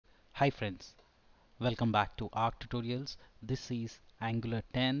Hi friends, welcome back to Arc Tutorials. This is Angular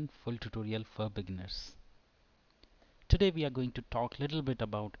 10 full tutorial for beginners. Today we are going to talk a little bit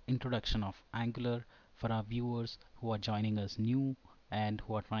about introduction of Angular for our viewers who are joining us new and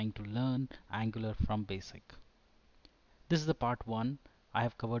who are trying to learn Angular from basic. This is the part 1. I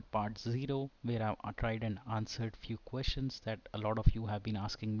have covered part 0 where I've tried and answered few questions that a lot of you have been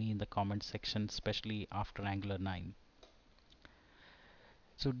asking me in the comment section, especially after Angular 9.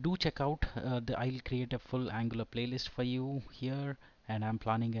 So do check out I'll create a full Angular playlist for you here, and I'm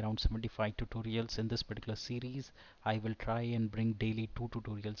planning around 75 tutorials in this particular series. I will try and bring daily 2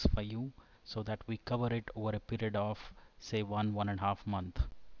 tutorials for you so that we cover it over a period of say 1.5 month.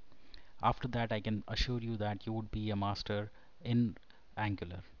 After that, I can assure you that you would be a master in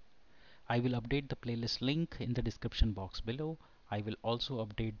Angular. I will update the playlist link in the description box below. I will also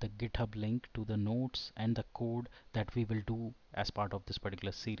update the GitHub link to the notes and the code that we will do as part of this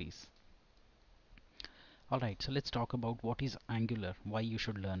particular series. Alright, so let's talk about what is Angular, why you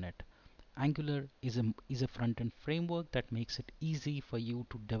should learn it. Angular is a front-end framework that makes it easy for you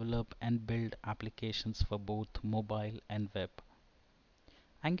to develop and build applications for both mobile and web.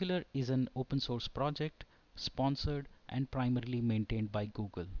 Angular is an open source project sponsored and primarily maintained by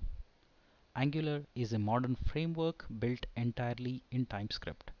Google. Angular is a modern framework built entirely in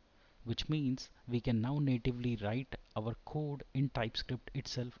TypeScript, which means we can now natively write our code in TypeScript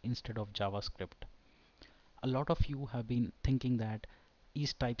itself instead of JavaScript. A lot of you have been thinking that,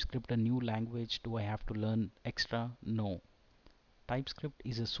 is TypeScript a new language? Do I have to learn extra? No. TypeScript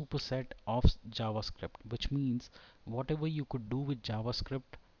is a superset of JavaScript, which means whatever you could do with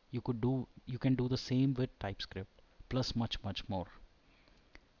JavaScript, you can do the same with TypeScript, plus much more.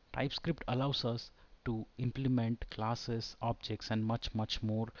 TypeScript allows us to implement classes, objects, and much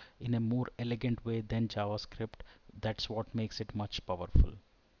more in a more elegant way than JavaScript. That's what makes it much powerful.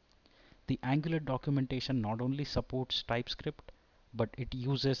 The Angular documentation not only supports TypeScript, but it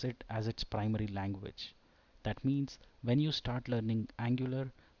uses it as its primary language. That means when you start learning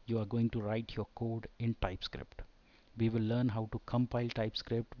Angular, you are going to write your code in TypeScript. We will learn how to compile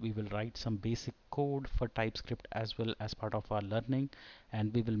TypeScript. We will write some basic code for TypeScript as well as part of our learning,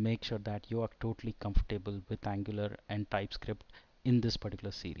 and we will make sure that you are totally comfortable with Angular and TypeScript in this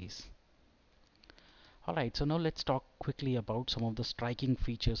particular series. Alright, so now let's talk quickly about some of the striking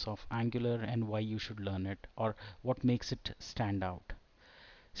features of Angular and why you should learn it, or what makes it stand out.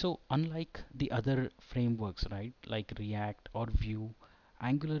 So unlike the other frameworks, right, like React or Vue,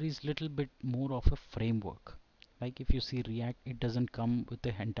 Angular is little bit more of a framework. Like if you see React, it doesn't come with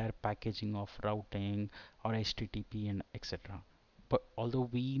the entire packaging of routing or HTTP and etc. But although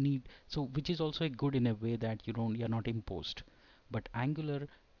we need, so which is also good in a way that you're not imposed. But Angular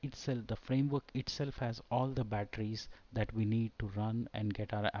itself, the framework itself, has all the batteries that we need to run and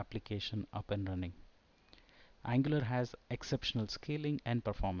get our application up and running. Angular has exceptional scaling and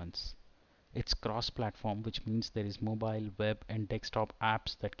performance. It's cross-platform, which means there is mobile, web, and desktop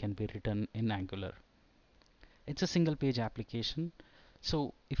apps that can be written in Angular. It's a single page application.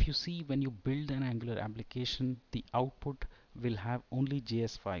 So if you see, when you build an Angular application, the output will have only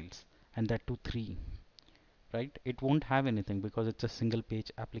JS files, and that too 3, right? It won't have anything because it's a single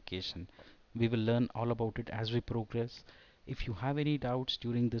page application. We will learn all about it as we progress. If you have any doubts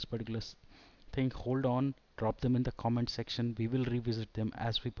during this particular thing, hold on, drop them in the comment section. We will revisit them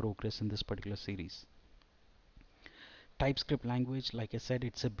as we progress in this particular series. TypeScript language, like I said,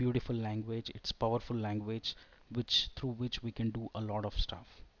 it's a beautiful language, it's powerful language through which we can do a lot of stuff.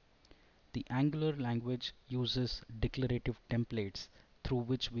 The Angular language uses declarative templates through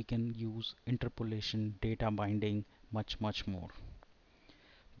which we can use interpolation, data binding, much more.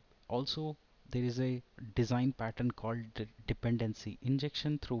 Also, there is a design pattern called dependency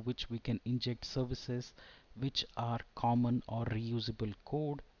injection through which we can inject services which are common or reusable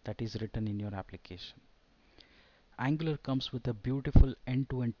code that is written in your application. Angular comes with a beautiful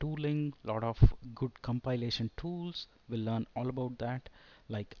end-to-end tooling, lot of good compilation tools. We'll learn all about that,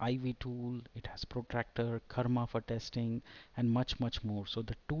 like Ivy tool, it has Protractor, Karma for testing, and much more. So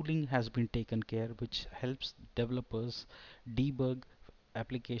the tooling has been taken care, which helps developers debug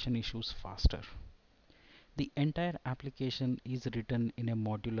application issues faster. The entire application is written in a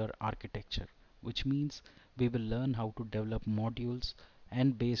modular architecture, which means we will learn how to develop modules,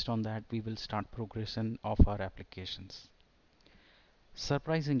 and based on that we will start progression of our applications.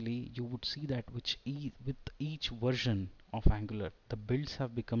 Surprisingly, you would see that with each version of Angular, the builds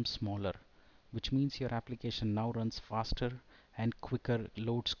have become smaller, which means your application now runs faster and quicker,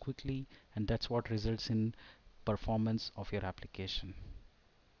 loads quickly, and that's what results in performance of your application.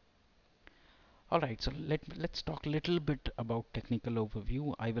 Alright, so let's talk a little bit about technical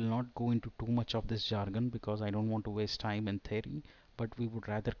overview. I will not go into too much of this jargon because I don't want to waste time in theory, but we would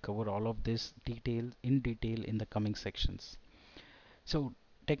rather cover all of this detail in the coming sections. So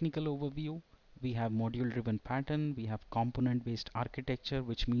technical overview, we have module driven pattern, we have component based architecture,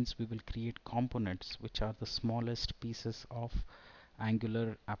 which means we will create components which are the smallest pieces of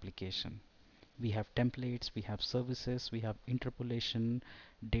Angular application. We have templates, we have services, we have interpolation,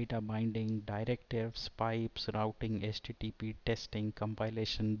 data binding, directives, pipes, routing, HTTP, testing,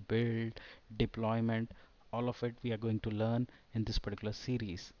 compilation, build, deployment. All of it we are going to learn in this particular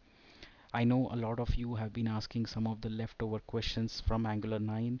series. I know a lot of you have been asking some of the leftover questions from Angular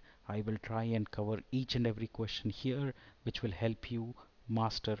 9. I will try and cover each and every question here, which will help you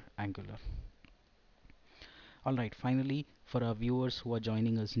master Angular. Alright, finally, for our viewers who are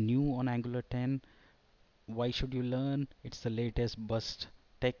joining us new on Angular 10, why should you learn? It's the latest bust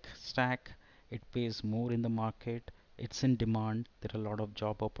tech stack. It pays more in the market. It's in demand. There are a lot of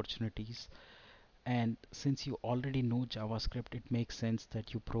job opportunities. And since you already know JavaScript, it makes sense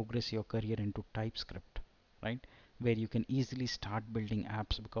that you progress your career into TypeScript, right? Where you can easily start building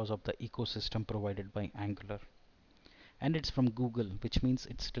apps because of the ecosystem provided by Angular. And it's from Google, which means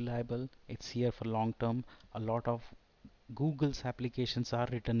it's reliable, it's here for long term. A lot of Google's applications are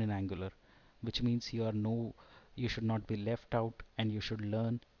written in Angular, which means you should not be left out and you should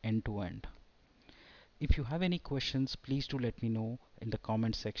learn end to end. If you have any questions, please do let me know in the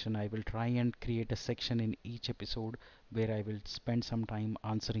comment section. I will try and create a section in each episode where I will spend some time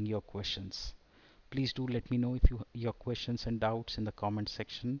answering your questions. Please do let me know if your questions and doubts in the comment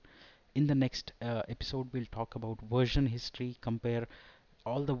section. In the next episode, we'll talk about version history, compare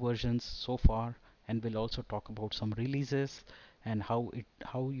all the versions so far, and we'll also talk about some releases and how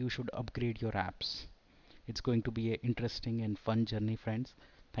you should upgrade your apps. It's going to be an interesting and fun journey, friends.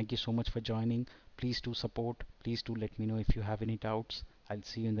 Thank you so much for joining. Please do support. Please do let me know if you have any doubts. I'll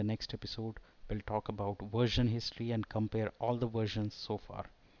see you in the next episode. We'll talk about version history and compare all the versions so far.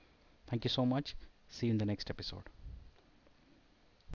 Thank you so much. See you in the next episode.